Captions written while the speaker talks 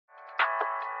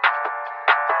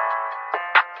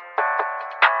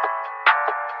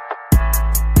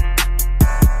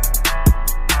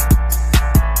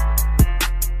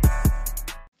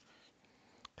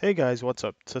Hey guys, what's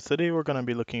up? So today we're going to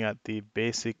be looking at the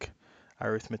basic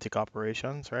arithmetic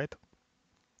operations, right?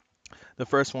 The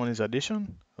first one is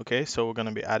addition. Okay, so we're going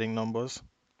to be adding numbers.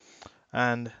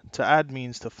 And to add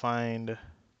means to find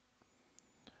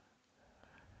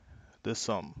the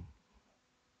sum,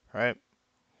 right?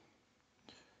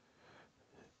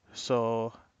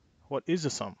 So what is the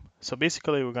sum? So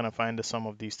basically we're going to find the sum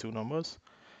of these two numbers.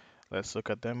 Let's look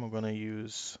at them. We're going to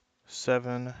use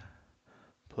 7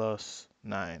 plus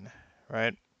 9,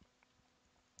 right?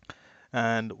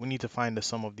 And we need to find the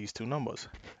sum of these two numbers.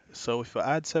 So if we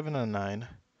add 7 and 9,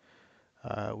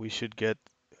 we should get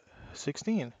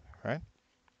 16, right?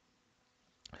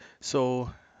 So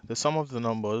the sum of the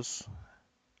numbers,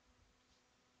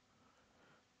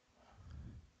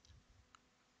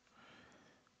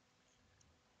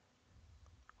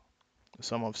 the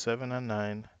sum of 7 and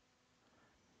 9,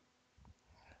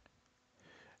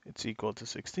 it's equal to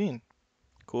 16.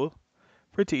 Cool.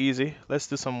 Pretty easy. Let's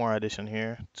do some more addition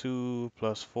here. 2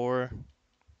 plus 4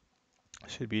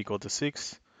 should be equal to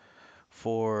 6.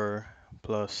 4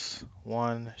 plus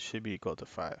 1 should be equal to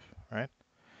 5, right?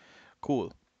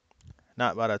 Cool.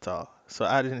 Not bad at all. So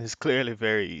adding is clearly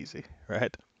very easy,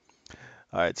 right?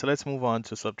 All right, so let's move on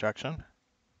to subtraction.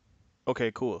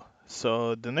 Okay, cool.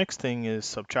 So the next thing is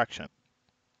subtraction.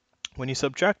 When you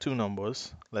subtract two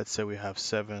numbers, let's say we have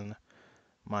 7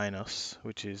 minus,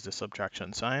 which is the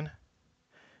subtraction sign,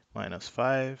 minus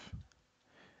 5.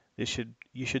 You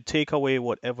should take away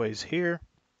whatever is here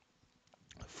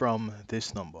from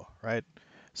this number, right?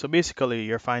 So basically,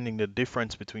 you're finding the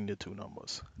difference between the two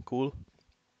numbers. Cool.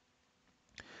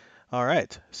 All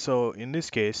right. So in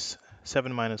this case,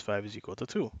 7 minus 5 is equal to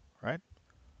 2, right?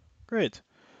 Great.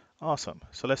 Awesome.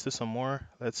 So let's do some more.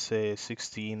 Let's say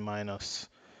 16 minus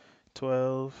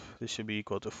 12. This should be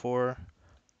equal to 4.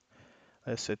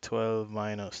 Let's say 12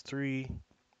 minus 3.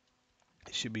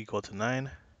 It should be equal to 9.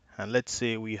 And let's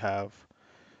say we have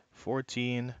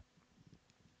 14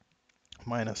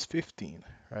 minus 15,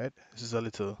 right? This is a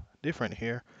little different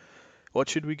here. What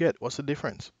should we get? What's the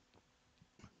difference?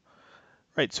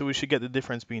 Right, so we should get the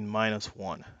difference being minus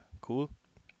 1. Cool.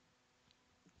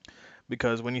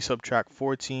 Because when you subtract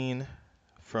 14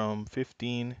 from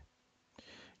 15,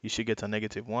 you should get a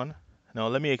negative 1. Now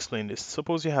let me explain this.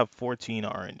 Suppose you have 14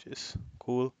 oranges.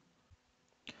 Cool.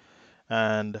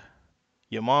 And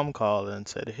your mom called and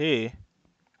said, hey,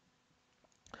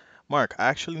 Mark, I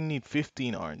actually need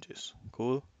 15 oranges.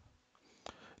 Cool.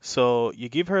 So you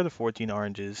give her the 14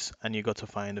 oranges and you got to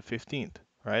find the 15th,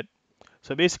 right?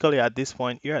 So basically at this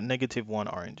point, you're at negative 1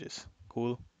 oranges.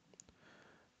 Cool.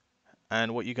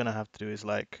 And what you're gonna have to do is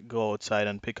like go outside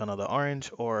and pick another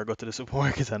orange or go to the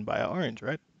supermarket and buy an orange,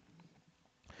 right?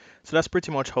 So that's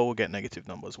pretty much how we get negative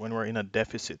numbers when we're in a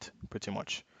deficit, pretty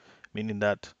much, meaning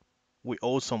that we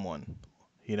owe someone,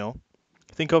 you know?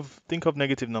 Think of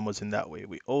negative numbers in that way.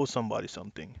 We owe somebody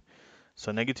something.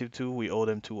 So negative 2, we owe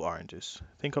them 2 oranges.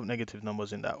 Think of negative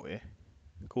numbers in that way.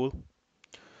 Cool?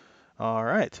 All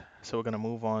right. So we're gonna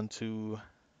move on to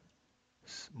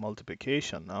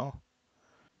multiplication now.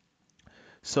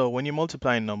 So when you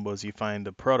multiply numbers, you find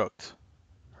the product,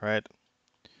 right,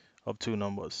 of two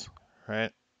numbers,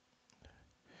 right?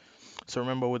 So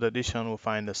remember with addition, we'll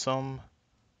find the sum.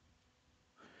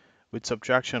 With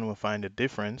subtraction, we'll find the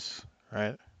difference,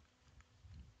 right?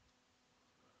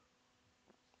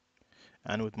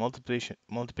 And with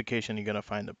multiplication, you're gonna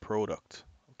find the product,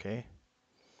 okay?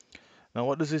 Now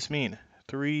what does this mean?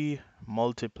 3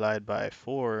 multiplied by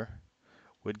 4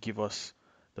 would give us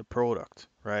the product,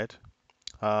 right?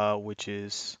 Which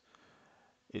is,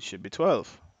 it should be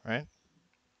 12, right?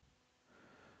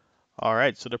 All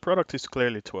right, so the product is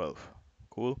clearly 12.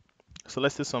 Cool. So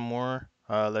let's do some more.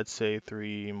 Let's say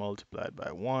 3 multiplied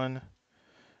by 1.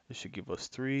 This should give us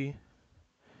 3.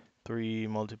 3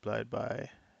 multiplied by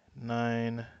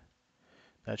 9.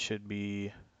 That should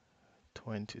be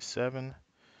 27.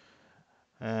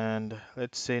 And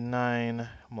let's say 9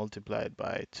 multiplied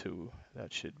by 2.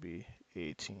 That should be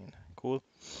 18. Cool.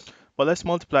 But let's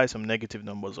multiply some negative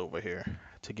numbers over here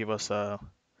to give us a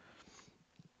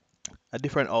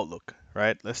different outlook,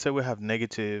 right? Let's say we have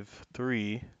negative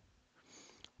 3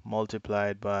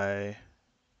 multiplied by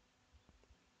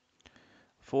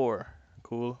 4.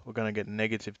 Cool. We're going to get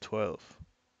negative 12.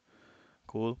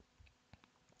 Cool.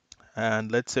 And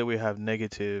let's say we have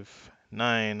negative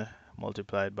 9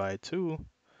 multiplied by 2.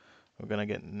 We're going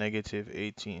to get negative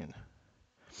 18.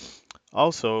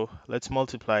 Also, let's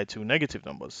multiply two negative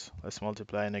numbers. Let's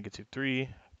multiply negative 3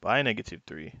 by negative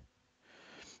 3.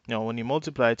 Now, when you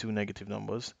multiply two negative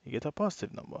numbers, you get a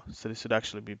positive number. So this would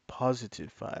actually be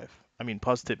positive 5. I mean,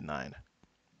 positive 9.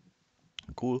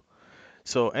 Cool.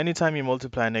 So anytime you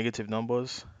multiply negative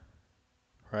numbers,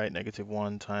 right,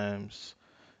 -1 times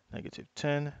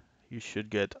 -10, you should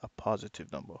get a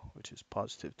positive number, which is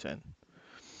positive 10.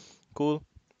 Cool.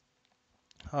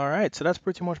 All right, so that's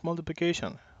pretty much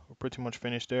multiplication. We're pretty much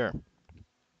finished there.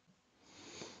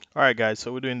 All right, guys,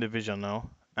 so we're doing division now.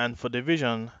 And for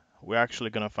division, we're actually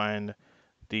going to find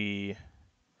the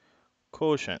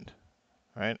quotient,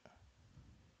 right?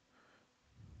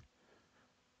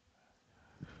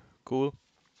 Cool.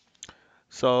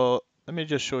 So let me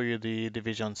just show you the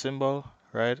division symbol,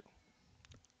 right?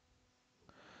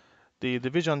 The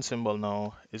division symbol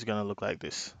now is going to look like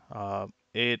this.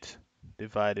 8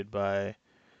 divided by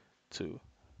 2.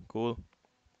 Cool.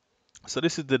 So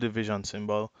this is the division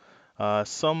symbol.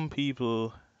 Some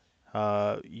people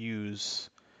use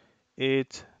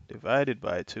 8 divided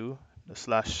by 2. The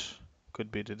slash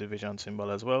could be the division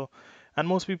symbol as well. And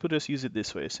most people just use it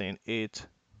this way, saying 8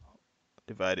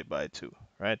 divided by 2,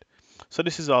 right? So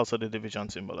this is also the division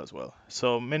symbol as well.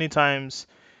 So many times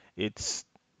it's,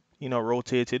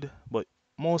 rotated, but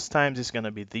most times it's going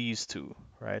to be these two,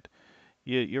 right?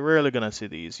 You're rarely going to see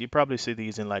these. You probably see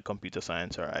these in like computer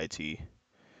science or IT,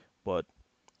 but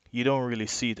you don't really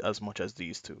see it as much as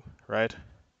these two, right?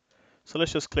 So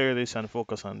let's just clear this and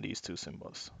focus on these two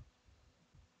symbols.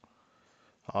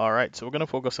 All right, so we're going to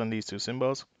focus on these two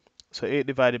symbols. So 8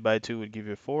 divided by 2 would give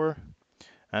you 4,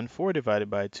 and 4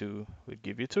 divided by 2 would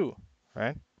give you 2,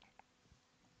 right?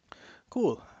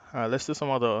 Cool. Let's do some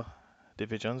other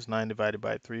divisions. 9 divided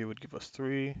by 3 would give us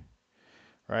 3,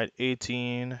 right?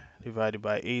 18 divided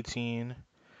by 18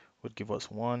 would give us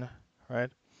 1,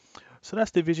 right? So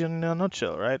that's division in a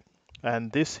nutshell, right?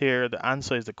 And this here, the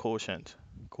answer is the quotient.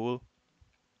 Cool.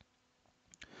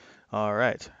 All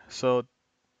right. So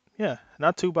yeah,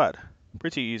 not too bad.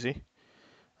 Pretty easy.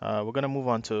 We're gonna move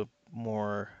on to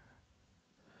more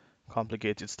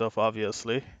complicated stuff,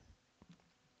 obviously.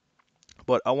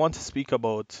 But I want to speak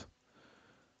about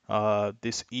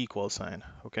this equal sign,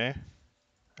 okay?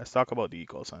 Let's talk about the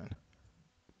equal sign.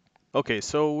 Okay,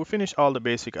 so we finished all the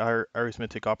basic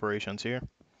arithmetic operations here,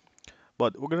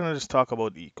 but we're gonna just talk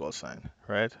about the equal sign,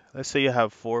 right? Let's say you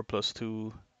have 4 plus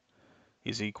 2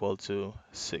 is equal to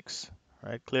 6,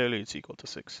 right? Clearly it's equal to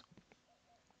 6.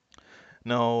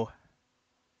 Now,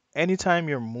 anytime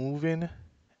you're moving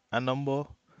a number,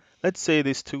 let's say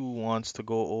this 2 wants to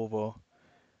go over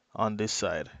on this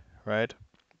side, right?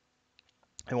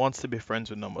 It wants to be friends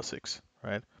with number 6,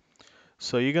 right?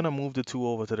 So you're gonna move the 2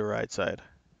 over to the right side,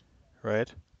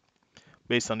 right?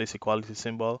 Based on this equality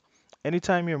symbol.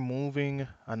 Anytime you're moving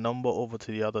a number over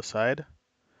to the other side,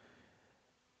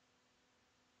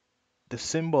 the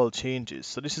symbol changes.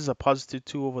 So this is a positive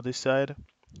 2 over this side,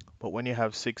 but when you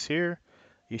have 6 here,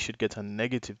 you should get a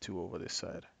negative 2 over this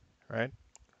side, right?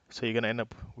 So you're going to end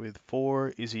up with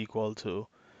 4 is equal to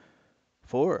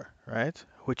 4, right?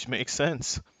 Which makes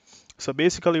sense. So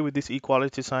basically with this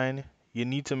equality sign, you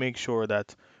need to make sure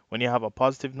that when you have a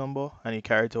positive number and you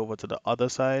carry it over to the other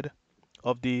side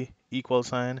of the equal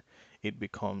sign, it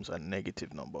becomes a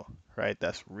negative number, right?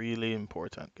 That's really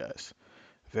important, guys.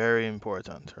 Very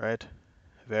important, right?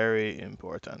 Very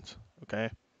important, okay?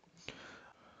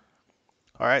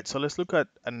 All right, so let's look at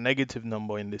a negative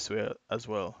number in this way as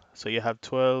well. So you have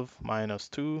 12 minus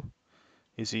 2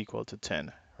 is equal to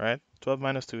 10, right? 12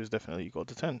 minus 2 is definitely equal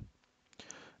to 10.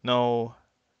 Now,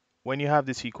 when you have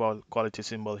this equality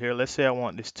symbol here, let's say I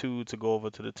want this 2 to go over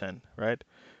to the 10, right?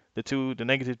 The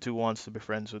negative 2 wants to be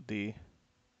friends with the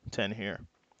 10 here.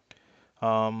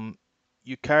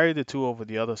 You carry the 2 over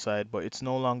the other side, but it's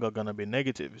no longer going to be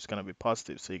negative. It's going to be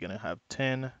positive. So you're going to have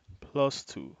 10 plus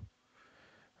 2,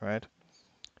 right?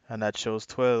 And that shows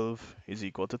 12 is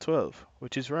equal to 12,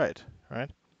 which is right?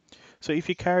 So if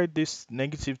you carried this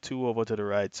negative 2 over to the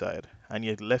right side and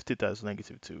you left it as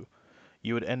negative 2,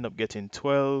 you would end up getting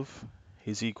 12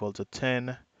 is equal to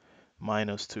 10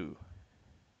 minus 2,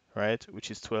 right? Which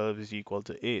is 12 is equal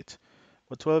to 8.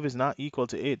 But 12 is not equal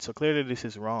to 8, so clearly this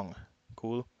is wrong.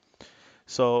 Cool.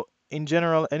 So in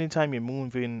general, anytime you're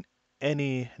moving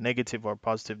any negative or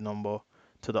positive number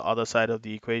to the other side of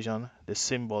the equation, the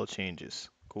symbol changes.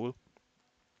 Cool.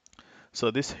 So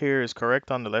this here is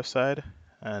correct on the left side,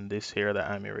 and this here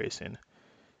that I'm erasing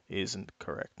isn't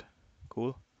correct.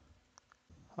 Cool.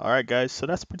 Alright guys, so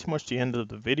that's pretty much the end of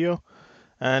the video.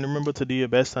 And remember to do your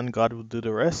best and God will do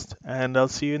the rest. And I'll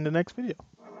see you in the next video.